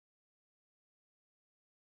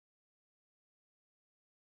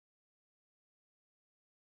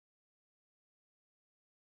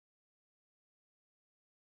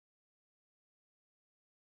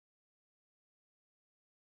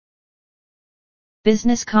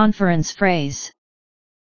Business Conference Phrase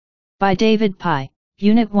by David Pai.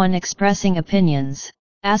 Unit 1 Expressing Opinions.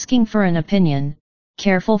 Asking for an opinion.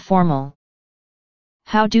 Careful formal.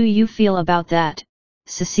 How do you feel about that,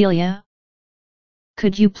 Cecilia?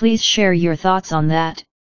 Could you please share your thoughts on that,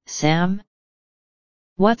 Sam?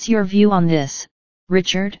 What's your view on this,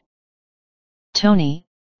 Richard? Tony,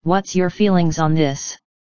 what's your feelings on this?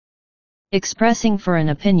 Expressing for an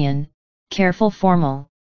opinion. Careful formal.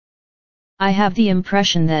 I have the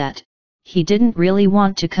impression that he didn't really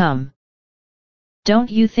want to come. Don't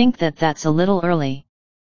you think that that's a little early?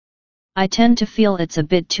 I tend to feel it's a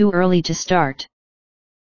bit too early to start.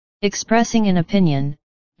 Expressing an opinion.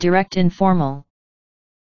 Direct informal.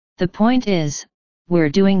 The point is, we're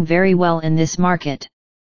doing very well in this market.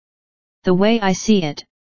 The way I see it,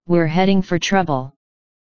 we're heading for trouble.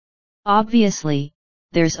 Obviously,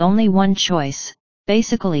 there's only one choice.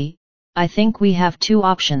 Basically, I think we have two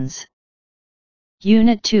options.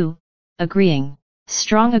 Unit 2, Agreeing.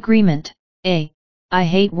 Strong agreement. A. I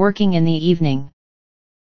hate working in the evening.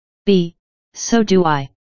 B. So do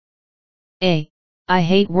I. A. I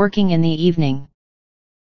hate working in the evening.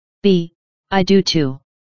 B. I do too.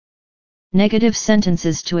 Negative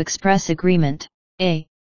sentences to express agreement. A.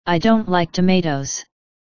 I don't like tomatoes.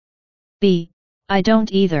 B. I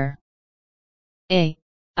don't either. A.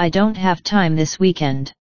 I don't have time this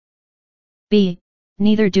weekend. B.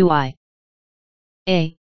 Neither do I.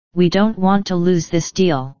 A. We don't want to lose this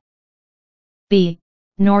deal. B.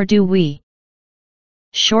 Nor do we.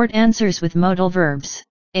 Short answers with modal verbs.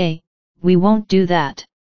 A. We won't do that.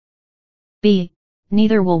 B.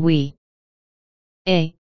 Neither will we.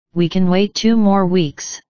 A. We can wait 2 more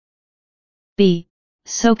weeks. B.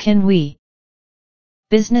 So can we.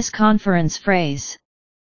 Business conference phrase.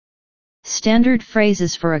 Standard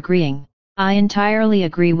phrases for agreeing. I entirely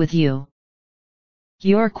agree with you.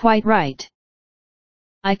 You're quite right.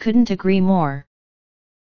 I couldn't agree more.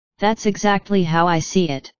 That's exactly how I see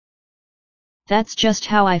it. That's just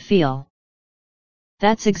how I feel.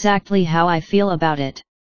 That's exactly how I feel about it.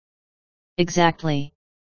 Exactly.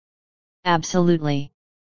 Absolutely.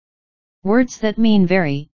 Words that mean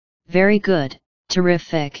very, very good,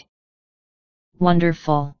 terrific,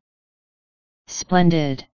 wonderful,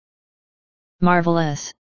 splendid,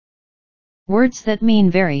 marvelous. Words that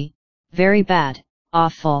mean very, very bad,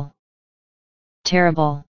 awful,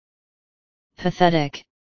 terrible, pathetic,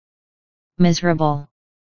 miserable.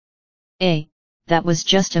 A. That was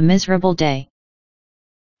just a miserable day.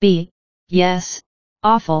 B. Yes,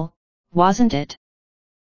 awful, wasn't it?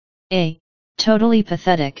 A. Totally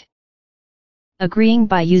pathetic. Agreeing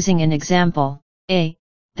by using an example. A.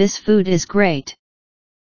 This food is great.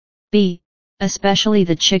 B. Especially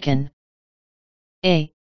the chicken.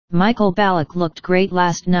 A. Michael Ballack looked great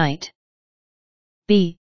last night.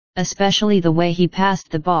 B. Especially the way he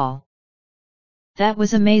passed the ball. That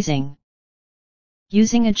was amazing.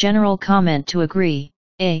 Using a general comment to agree.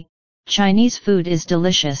 A. Chinese food is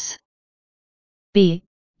delicious. B.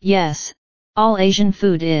 Yes, all Asian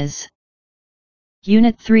food is.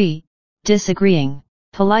 Unit 3, Disagreeing.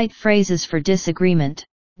 Polite phrases for disagreement.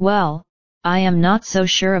 Well, I am not so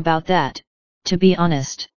sure about that, to be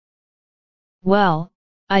honest. Well,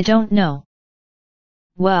 I don't know.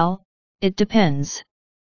 Well, it depends.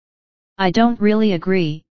 I don't really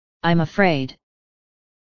agree, I'm afraid.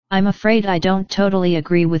 I'm afraid I don't totally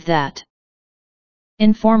agree with that.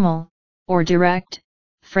 Informal, or direct,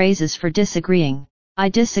 phrases for disagreeing. I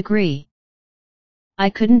disagree.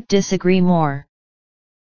 I couldn't disagree more.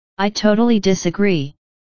 I totally disagree.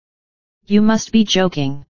 You must be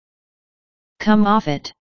joking. Come off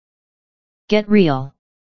it. Get real.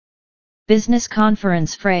 Business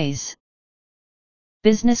conference phrase.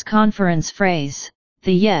 Business conference phrase.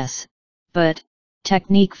 The yes, but,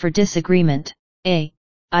 technique for disagreement. A.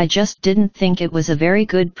 I just didn't think it was a very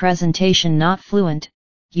good presentation, not fluent,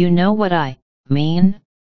 you know what I mean?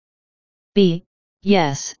 B.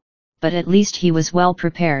 Yes, but at least he was well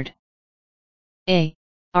prepared. A.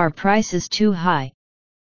 Our price is too high.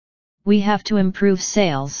 We have to improve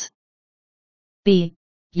sales. B.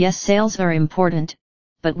 Yes, sales are important,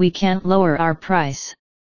 but we can't lower our price.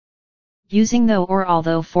 Using though or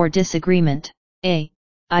although for disagreement. A.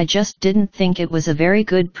 I just didn't think it was a very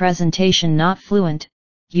good presentation, not fluent,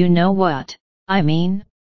 you know what I mean?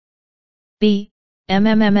 B.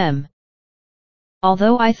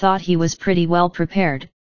 Although I thought he was pretty well prepared,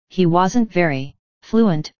 he wasn't very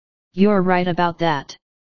fluent, you're right about that.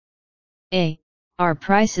 A. Our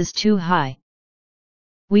price is too high.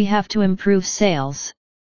 We have to improve sales.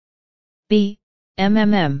 B.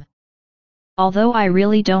 Although I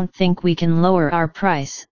really don't think we can lower our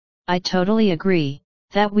price, I totally agree,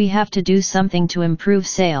 That we have to do something to improve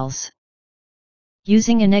sales.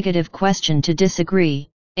 Using a negative question to disagree.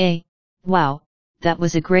 A. Wow, that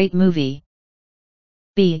was a great movie.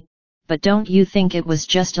 B. But don't you think it was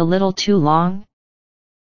just a little too long?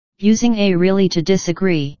 Using A really to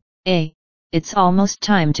disagree. A. It's almost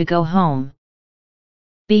time to go home.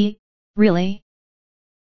 B. Really?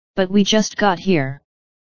 But we just got here.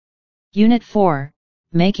 Unit 4.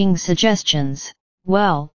 Making suggestions.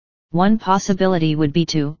 Well, one possibility would be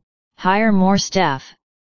to hire more staff.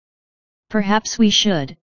 Perhaps we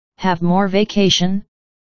should have more vacation.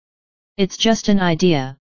 It's just an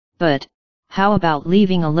idea, but how about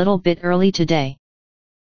leaving a little bit early today?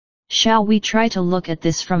 Shall we try to look at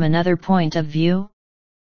this from another point of view?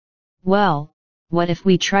 Well, what if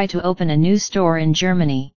we try to open a new store in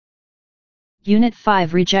Germany? Unit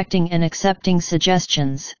 5. Rejecting and accepting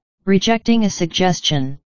suggestions. Rejecting a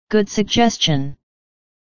suggestion. Good suggestion.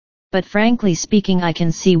 But frankly speaking, I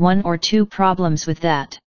can see 1 or 2 problems with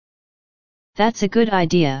that. That's a good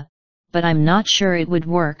idea, but I'm not sure it would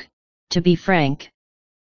work, to be frank.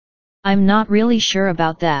 I'm not really sure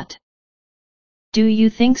about that. Do you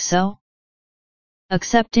think so?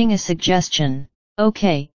 Accepting a suggestion.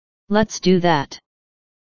 Okay, let's do that.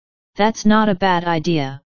 That's not a bad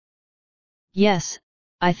idea. Yes,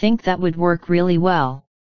 I think that would work really well.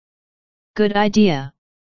 Good idea.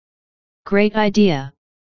 Great idea.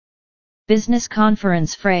 Business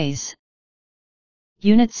conference phrase.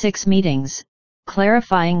 Unit 6. Meetings.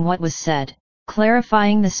 Clarifying what was said.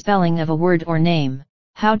 Clarifying the spelling of a word or name.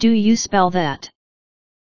 How do you spell that?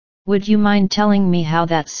 Would you mind telling me how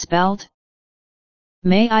that's spelled?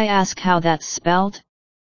 May I ask how that's spelled?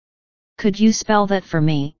 Could you spell that for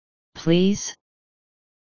me, please?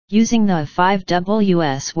 Using the 5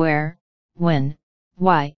 Ws where, when,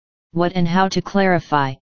 why, what and how to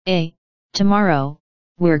clarify. A. Tomorrow,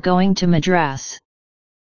 we're going to Madras.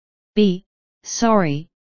 B. Sorry,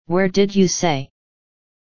 where did you say?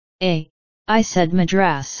 A. I said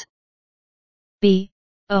Madras. B.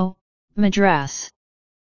 Oh, Madras.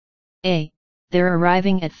 A. They're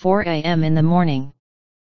arriving at 4 a.m. in the morning.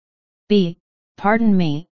 B. Pardon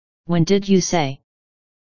me, when did you say?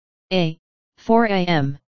 A. 4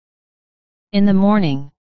 a.m. in the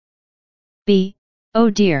morning. B. Oh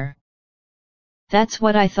dear. That's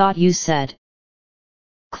what I thought you said.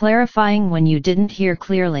 Clarifying when you didn't hear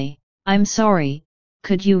clearly. I'm sorry,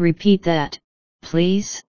 could you repeat that,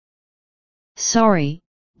 please? Sorry,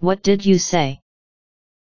 what did you say?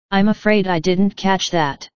 I'm afraid I didn't catch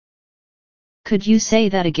that. Could you say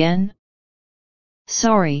that again?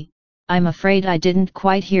 Sorry, I'm afraid I didn't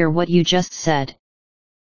quite hear what you just said.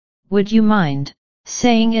 Would you mind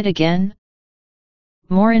saying it again?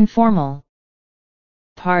 More informal.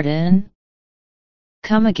 Pardon?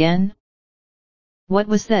 Come again? What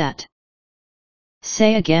was that?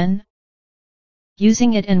 Say again?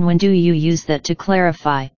 Using it and when do you use that to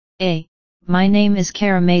clarify? A. My name is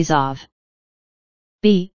Karamazov.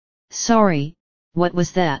 B. Sorry, what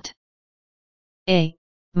was that? A.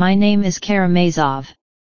 My name is Karamazov.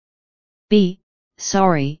 B.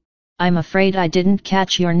 Sorry, I'm afraid I didn't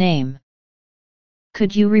catch your name.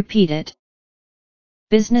 Could you repeat it?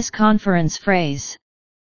 Business conference phrase.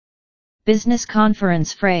 Business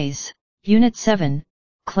conference phrase. Unit 7.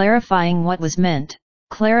 Clarifying what was meant.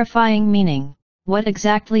 Clarifying meaning. What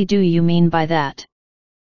exactly do you mean by that?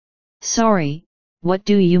 Sorry, what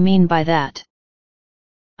do you mean by that?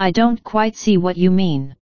 I don't quite see what you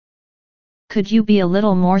mean. Could you be a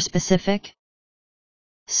little more specific?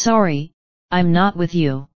 Sorry, I'm not with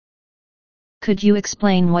you. Could you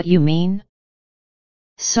explain what you mean?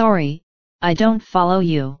 Sorry, I don't follow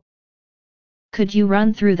you. Could you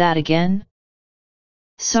run through that again?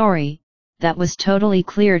 Sorry, that was totally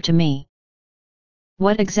clear to me.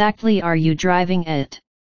 What exactly are you driving at?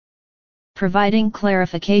 Providing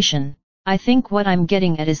clarification. I think what I'm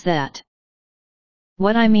getting at is that.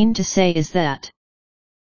 What I mean to say is that.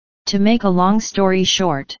 To make a long story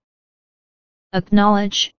short.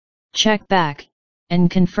 Acknowledge, check back, and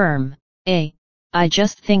confirm. A. I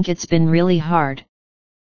just think it's been really hard.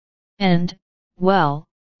 And, well,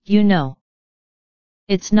 you know.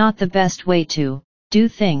 It's not the best way to do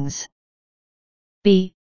things.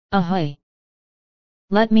 B. Ahoy.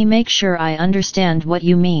 Let me make sure I understand what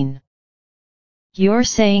you mean. You're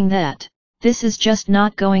saying that this is just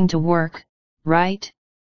not going to work, right?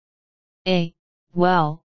 A.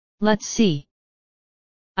 Well, let's see.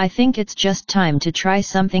 I think it's just time to try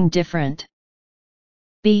something different.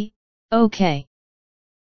 B. Okay.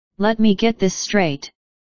 Let me get this straight.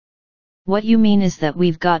 What you mean is that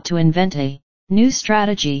we've got to invent a new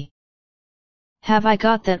strategy. Have I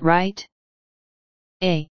got that right?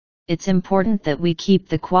 A. it's important that we keep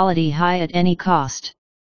the quality high at any cost.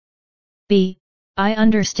 B. I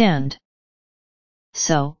understand.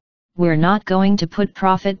 So, we're not going to put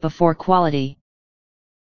profit before quality.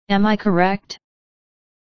 Am I correct?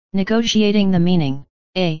 Negotiating the meaning.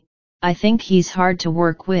 A. I think he's hard to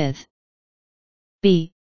work with.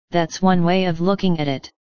 B. That's one way of looking at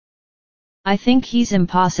it. I think he's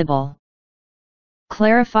impossible.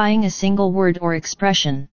 Clarifying a single word or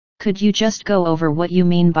expression. Could you just go over what you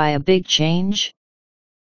mean by a big change?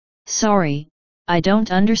 Sorry, I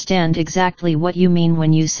don't understand exactly what you mean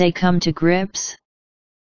when you say come to grips.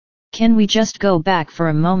 Can we just go back for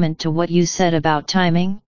a moment to what you said about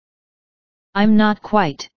timing? I'm not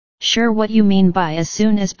quite sure what you mean by as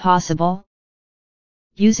soon as possible.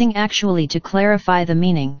 Using actually to clarify the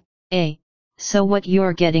meaning. A. So what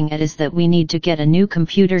you're getting at is that we need to get a new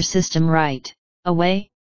computer system right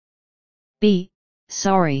away? B.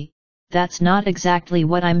 Sorry, that's not exactly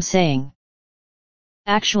what I'm saying.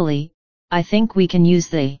 Actually, I think we can use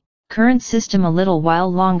the current system a little while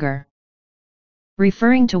longer.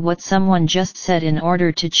 Referring to what someone just said in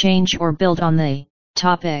order to change or build on the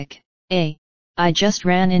topic. A. I just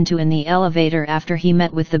ran into in the elevator after he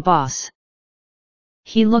met with the boss.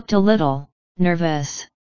 He looked a little nervous.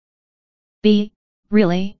 B.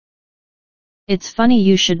 Really? It's funny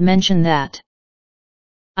you should mention that.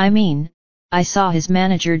 I mean, I saw his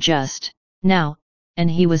manager just now, and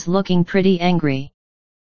he was looking pretty angry.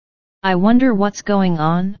 I wonder what's going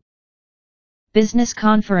on? Business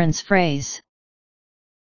conference phrase.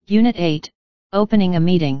 Unit 8, opening a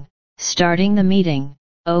meeting, starting the meeting.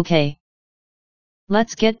 Okay.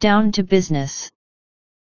 Let's get down to business.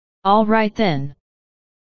 All right then.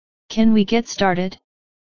 Can we get started?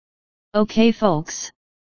 Okay folks.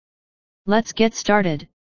 Let's get started,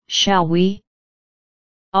 shall we?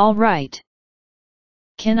 All right.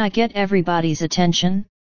 Can I get everybody's attention?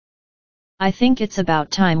 I think it's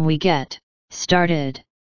about time we get started.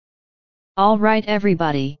 All right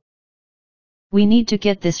everybody. We need to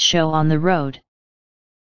get this show on the road.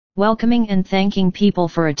 Welcoming and thanking people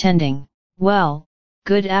for attending. Well,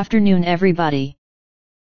 good afternoon everybody.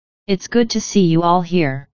 It's good to see you all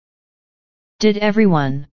here. Did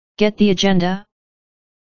everyone get the agenda?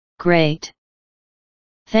 Great.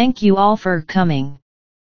 Thank you all for coming.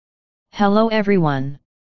 Hello everyone.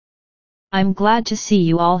 I'm glad to see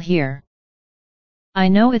you all here. I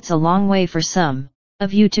know it's a long way for some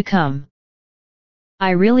of you to come.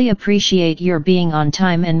 I really appreciate your being on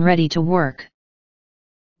time and ready to work.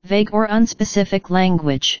 Vague or unspecific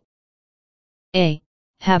language. A.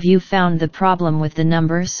 Have you found the problem with the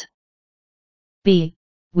numbers? B.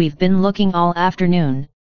 We've been looking all afternoon,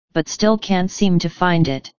 but still can't seem to find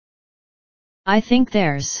it. I think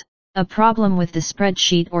there's a problem with the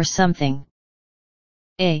spreadsheet or something.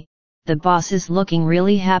 A. The boss is looking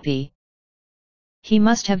really happy. He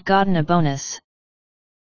must have gotten a bonus.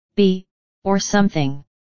 B. Or something.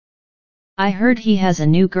 I heard he has a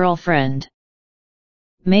new girlfriend.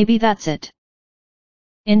 Maybe that's it.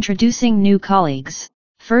 Introducing new colleagues.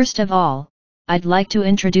 First of all, I'd like to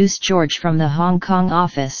introduce George from the Hong Kong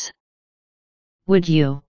office. Would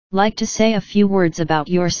you like to say a few words about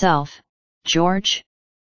yourself, George?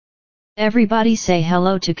 Everybody say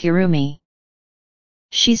hello to Kirumi.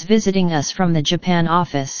 She's visiting us from the Japan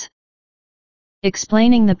office.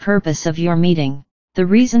 Explaining the purpose of your meeting. The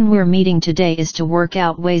reason we're meeting today is to work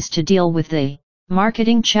out ways to deal with the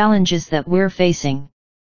marketing challenges that we're facing.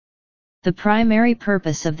 The primary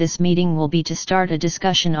purpose of this meeting will be to start a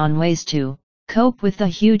discussion on ways to cope with the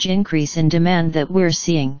huge increase in demand that we're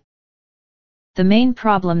seeing. The main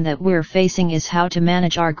problem that we're facing is how to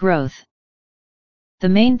manage our growth. The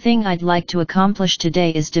main thing I'd like to accomplish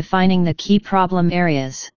today is defining the key problem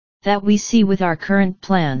areas that we see with our current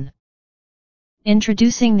plan.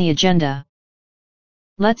 Introducing the agenda.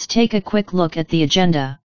 Let's take a quick look at the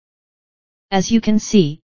agenda. As you can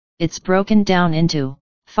see, it's broken down into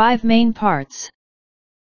 5 main parts.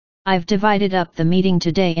 I've divided up the meeting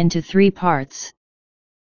today into 3 parts.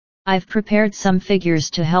 I've prepared some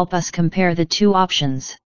figures to help us compare the 2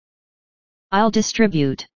 options. I'll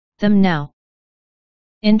distribute them now.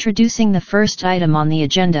 Introducing the first item on the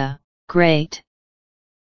agenda. Great.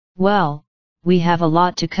 Well, we have a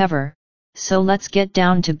lot to cover, so let's get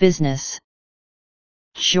down to business.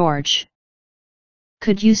 George,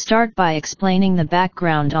 could you start by explaining the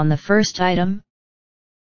background on the first item?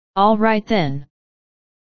 All right then.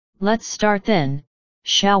 Let's start then,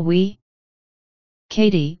 shall we?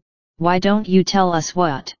 Katie, why don't you tell us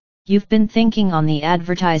what you've been thinking on the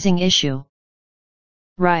advertising issue?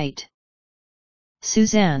 Right.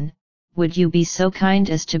 Suzanne, would you be so kind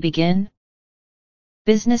as to begin?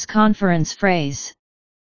 Business conference phrase.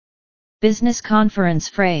 Business conference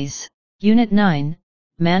phrase. Unit 9,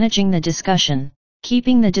 managing the discussion,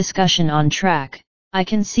 keeping the discussion on track. I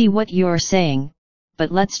can see what you're saying,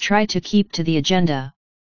 but let's try to keep to the agenda.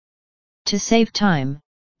 To save time,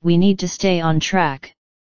 we need to stay on track.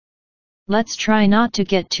 Let's try not to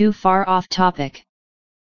get too far off topic.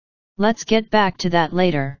 Let's get back to that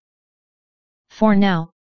later. For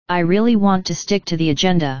now, I really want to stick to the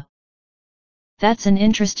agenda. That's an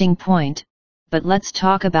interesting point, but let's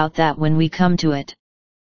talk about that when we come to it.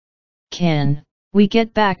 Can we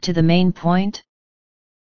get back to the main point?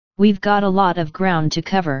 We've got a lot of ground to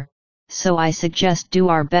cover, so I suggest do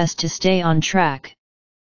our best to stay on track.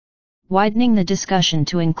 Widening the discussion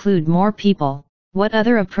to include more people. What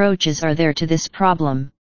other approaches are there to this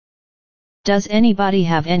problem? Does anybody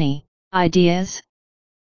have any ideas?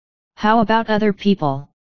 How about other people?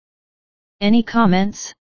 Any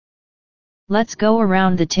comments? Let's go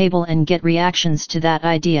around the table and get reactions to that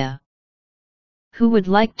idea. Who would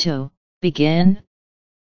like to begin?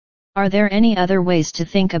 Are there any other ways to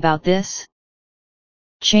think about this?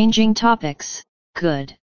 Changing topics,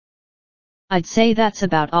 good. I'd say that's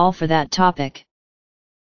about all for that topic.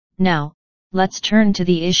 Now, let's turn to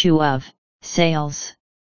the issue of sales.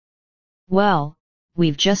 Well,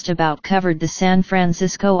 we've just about covered the San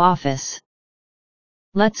Francisco office.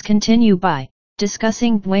 Let's continue by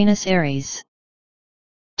discussing Buenos Aires.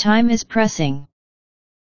 Time is pressing.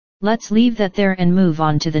 Let's leave that there and move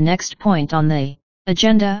on to the next point on the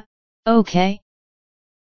agenda, okay?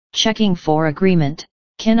 Checking for agreement.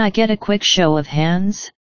 Can I get a quick show of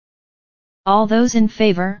hands? All those in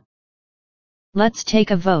favor? Let's take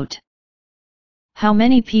a vote. How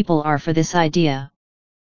many people are for this idea?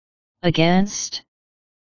 Against?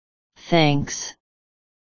 Thanks.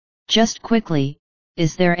 Just quickly,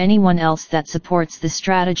 is there anyone else that supports the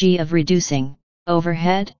strategy of reducing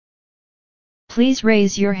overhead? Please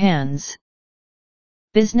raise your hands.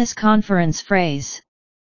 Business conference phrase.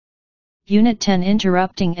 Unit 10,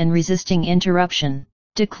 interrupting and resisting interruption.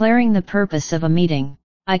 Declaring the purpose of a meeting.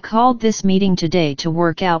 I called this meeting today to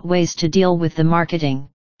work out ways to deal with the marketing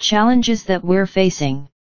challenges that we're facing.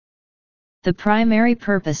 The primary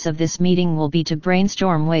purpose of this meeting will be to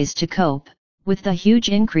brainstorm ways to cope with the huge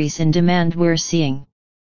increase in demand we're seeing.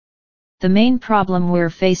 The main problem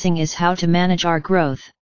we're facing is how to manage our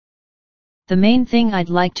growth. The main thing I'd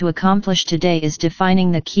like to accomplish today is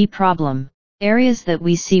defining the key problem areas that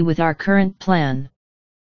we see with our current plan.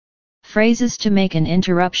 Phrases to make an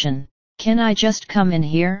interruption. Can I just come in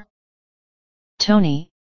here?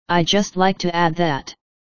 Tony, I just like to add that.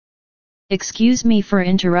 Excuse me for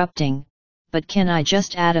interrupting, but can I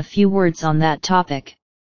just add a few words on that topic?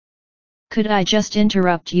 Could I just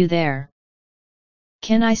interrupt you there?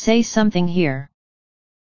 Can I say something here?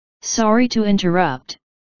 Sorry to interrupt,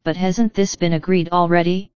 but hasn't this been agreed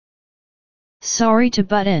already? Sorry to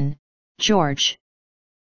butt in, George.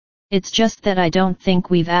 It's just that I don't think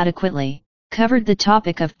we've adequately covered the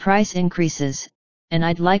topic of price increases, and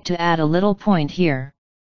I'd like to add a little point here.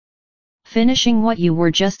 Finishing what you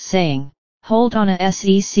were just saying. Hold on a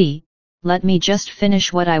sec, let me just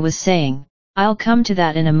finish what I was saying, I'll come to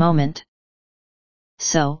that in a moment.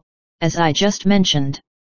 So, as I just mentioned,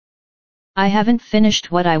 I haven't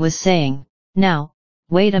finished what I was saying. Now,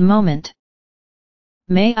 wait a moment.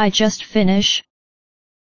 May I just finish?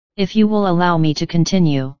 If you will allow me to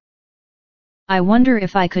continue. I wonder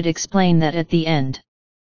if I could explain that at the end.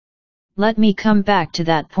 Let me come back to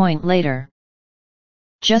that point later.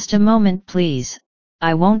 Just a moment please,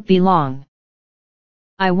 I won't be long.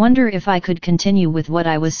 I wonder if I could continue with what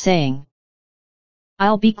I was saying.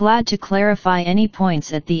 I'll be glad to clarify any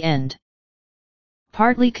points at the end.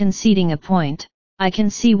 Partly conceding a point, I can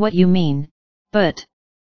see what you mean, but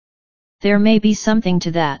there may be something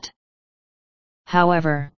to that.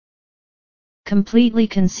 However, completely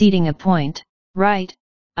conceding a point, right,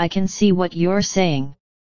 I can see what you're saying.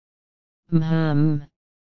 You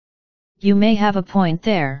may have a point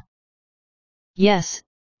there. Yes,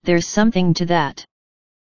 there's something to that.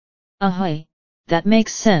 That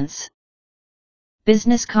makes sense.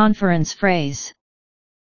 Business conference phrase.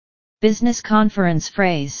 Business conference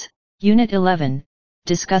phrase, Unit 11,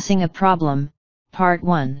 Discussing a problem, Part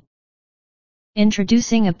 1.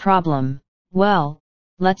 Introducing a problem. Well,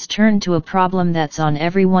 let's turn to a problem that's on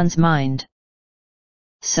everyone's mind.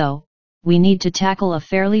 So, we need to tackle a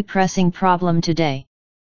fairly pressing problem today.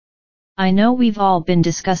 I know we've all been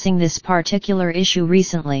discussing this particular issue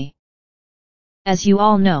recently. As you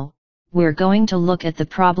all know, we're going to look at the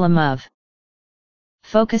problem of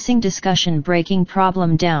focusing discussion, breaking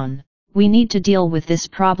problem down. We need to deal with this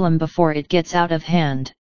problem before it gets out of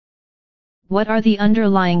hand. What are the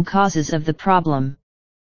underlying causes of the problem?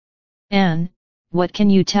 Anne, what can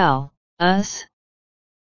you tell us?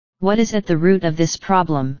 What is at the root of this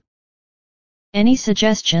problem? Any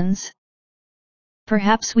suggestions?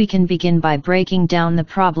 Perhaps we can begin by breaking down the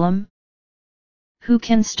problem? Who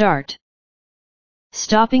can start?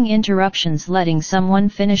 Stopping interruptions, letting someone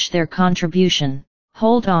finish their contribution.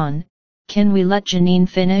 Hold on, can we let Janine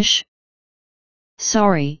finish?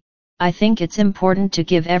 Sorry, I think it's important to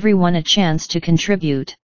give everyone a chance to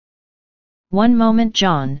contribute. One moment,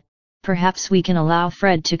 John, perhaps we can allow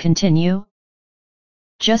Fred to continue?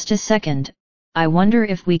 Just a second, I wonder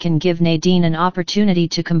if we can give Nadine an opportunity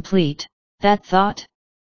to complete that thought?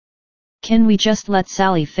 Can we just let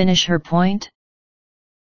Sally finish her point?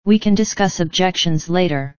 We can discuss objections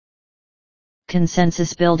later.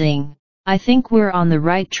 Consensus building. I think we're on the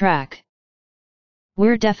right track.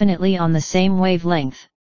 We're definitely on the same wavelength.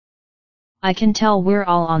 I can tell we're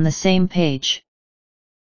all on the same page.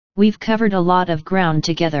 We've covered a lot of ground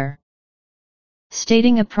together.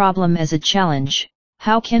 Stating a problem as a challenge.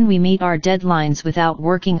 How can we meet our deadlines without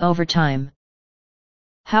working overtime?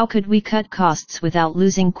 How could we cut costs without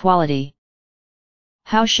losing quality?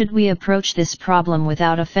 How should we approach this problem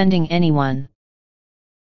without offending anyone?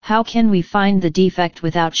 How can we find the defect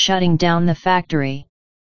without shutting down the factory?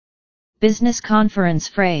 Business conference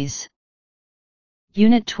phrase.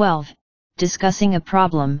 Unit 12, Discussing a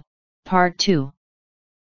Problem, Part 2.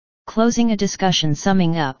 Closing a discussion,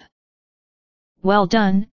 summing up. Well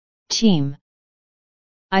done, team.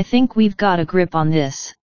 I think we've got a grip on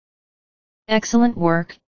this. Excellent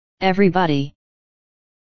work, everybody.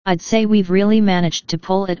 I'd say we've really managed to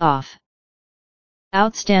pull it off.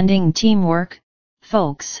 Outstanding teamwork,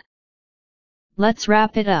 folks. Let's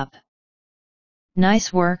wrap it up.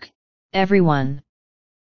 Nice work, everyone.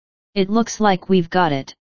 It looks like we've got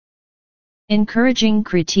it. Encouraging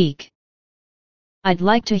critique. I'd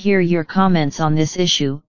like to hear your comments on this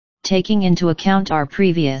issue, taking into account our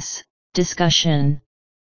previous discussion.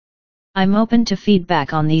 I'm open to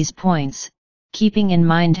feedback on these points, keeping in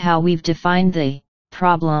mind how we've defined the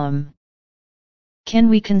problem. Can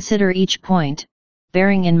we consider each point,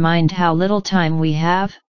 bearing in mind how little time we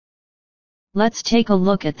have? Let's take a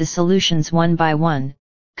look at the solutions one by one,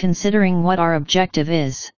 considering what our objective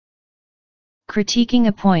is. Critiquing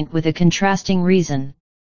a point with a contrasting reason.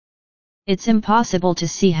 It's impossible to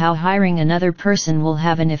see how hiring another person will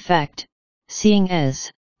have an effect, seeing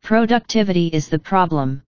as productivity is the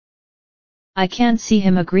problem. I can't see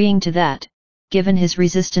him agreeing to that, given his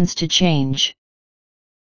resistance to change.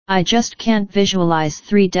 I just can't visualize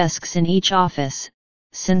 3 desks in each office,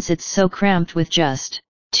 since it's so cramped with just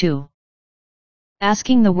 2.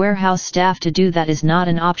 Asking the warehouse staff to do that is not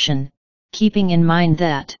an option, keeping in mind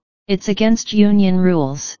that it's against union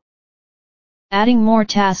rules. Adding more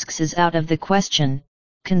tasks is out of the question,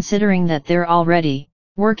 considering that they're already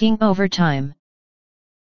working overtime.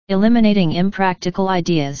 Eliminating impractical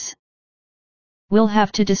ideas. We'll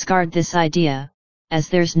have to discard this idea, as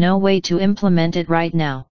there's no way to implement it right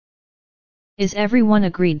now. Is everyone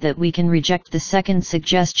agreed that we can reject the second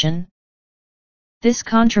suggestion? This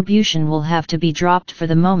contribution will have to be dropped for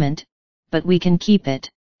the moment, but we can keep it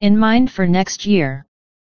in mind for next year.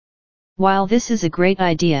 While this is a great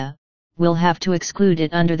idea, we'll have to exclude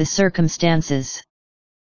it under the circumstances.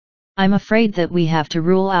 I'm afraid that we have to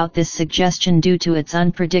rule out this suggestion due to its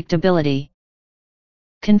unpredictability.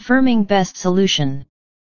 Confirming best solution.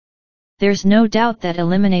 There's no doubt that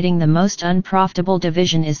eliminating the most unprofitable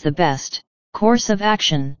division is the best course of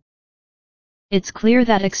action. It's clear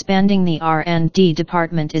that expanding the R&D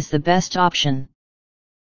department is the best option.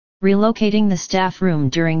 Relocating the staff room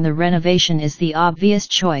during the renovation is the obvious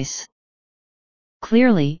choice.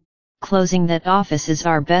 Clearly, closing that office is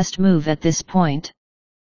our best move at this point.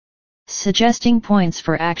 Suggesting points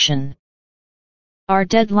for action. Our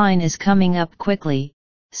deadline is coming up quickly,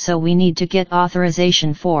 so we need to get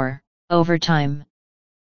authorization for overtime.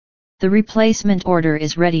 The replacement order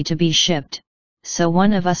is ready to be shipped, so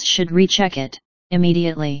one of us should recheck it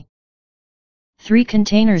immediately. 3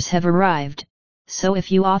 containers have arrived, so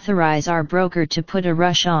if you authorize our broker to put a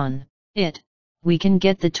rush on it, we can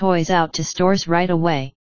get the toys out to stores right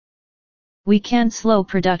away. We can't slow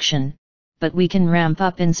production, but we can ramp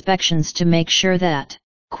up inspections to make sure that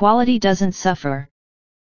quality doesn't suffer.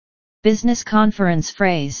 Business conference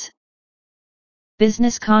phrase.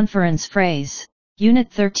 Business conference phrase.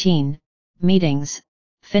 Unit 13, Meetings,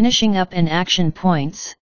 finishing up and action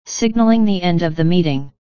points, signaling the end of the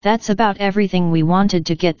meeting. That's about everything we wanted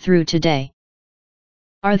to get through today.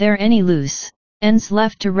 Are there any loose ends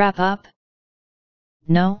left to wrap up?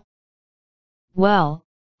 No? Well,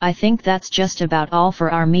 I think that's just about all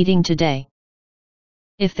for our meeting today.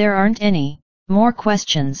 If there aren't any more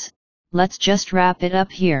questions, let's just wrap it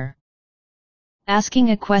up here. Asking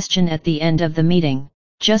a question at the end of the meeting,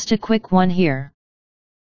 just a quick one here.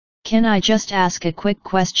 Can I just ask a quick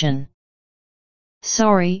question?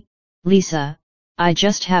 Sorry, Lisa, I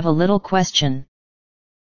just have a little question.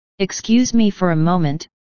 Excuse me for a moment,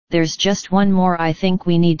 there's just one more I think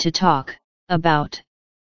we need to talk about.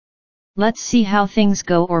 Let's see how things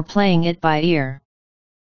go, or playing it by ear.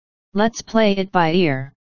 Let's play it by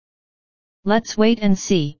ear. Let's wait and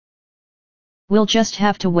see. We'll just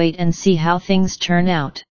have to wait and see how things turn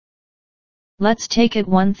out. Let's take it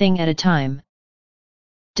one thing at a time.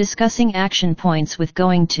 Discussing action points with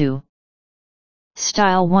going to.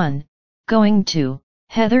 Style 1, going to.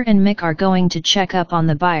 Heather and Mick are going to check up on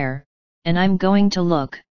the buyer, and I'm going to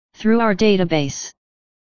look through our database.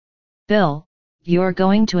 Bill, you're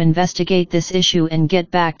going to investigate this issue and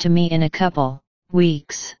get back to me in a couple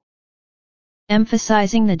weeks.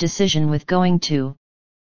 Emphasizing the decision with going to.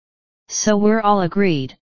 So we're all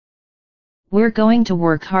agreed. We're going to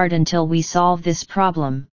work hard until we solve this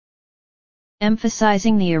problem.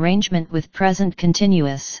 Emphasizing the arrangement with present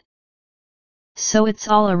continuous. So it's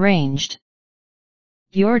all arranged.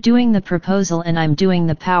 You're doing the proposal and I'm doing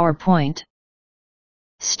the PowerPoint.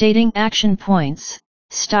 Stating action points.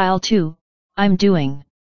 Style 2, I'm doing.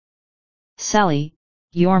 Sally,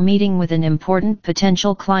 you're meeting with an important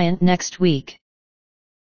potential client next week.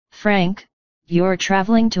 Frank, you're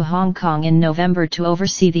traveling to Hong Kong in November to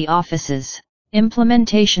oversee the office's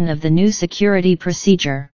implementation of the new security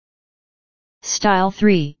procedure. Style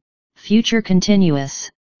 3, future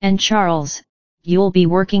continuous. And Charles, you'll be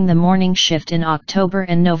working the morning shift in October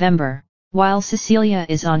and November, while Cecilia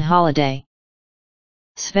is on holiday.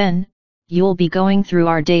 Sven, you'll be going through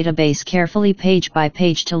our database carefully page by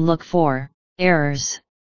page to look for errors.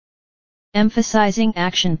 Emphasizing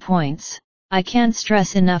action points. I can't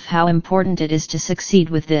stress enough how important it is to succeed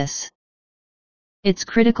with this. It's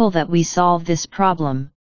critical that we solve this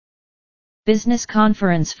problem. Business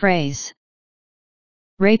conference phrase.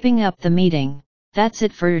 Wrapping up the meeting, that's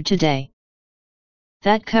it for today.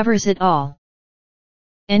 That covers it all.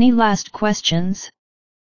 Any last questions?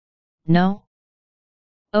 No?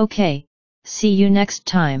 Okay, see you next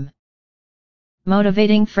time.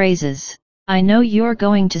 Motivating phrases. I know you're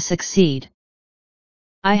going to succeed.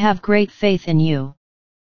 I have great faith in you.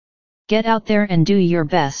 Get out there and do your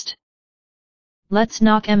best. Let's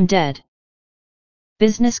knock 'em dead.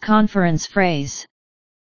 Business conference phrase.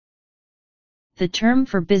 The term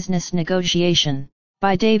for business negotiation,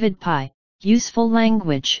 by David Pai. Useful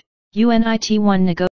language, UNIT 1 negotiation.